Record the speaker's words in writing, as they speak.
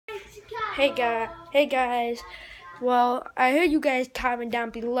Hey guys. Well, I heard you guys comment down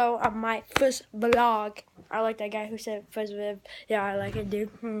below on my first vlog. I like that guy who said first vlog. Yeah, I like it,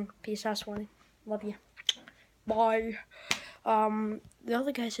 dude. Peace out, Swanee. Love you. Bye. The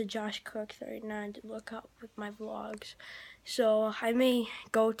other guy said Josh Cook 39 to look up with my vlogs. So I may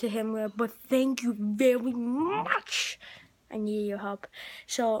go to him, but thank you very much. I need your help.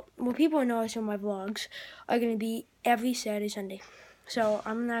 So what people notice in my vlogs are gonna be every Saturday, Sunday. So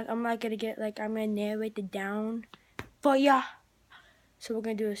I'm not gonna get I'm gonna narrate it down for ya. So we're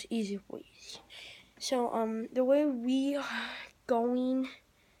gonna do this easy for you. So the way we are going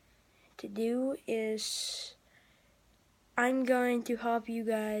to do is I'm going to help you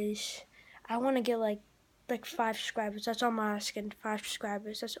guys. I want to get like 5 subscribers. That's all I'm asking. 5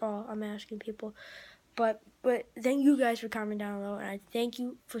 subscribers. That's all I'm asking people. But thank you guys for commenting down below, and I thank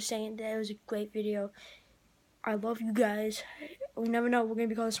you for saying that it was a great video. I love you guys. We never know. We're gonna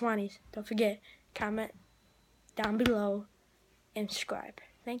be called the Swannies. Don't forget. Comment down below and subscribe.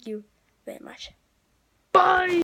 Thank you very much. Bye.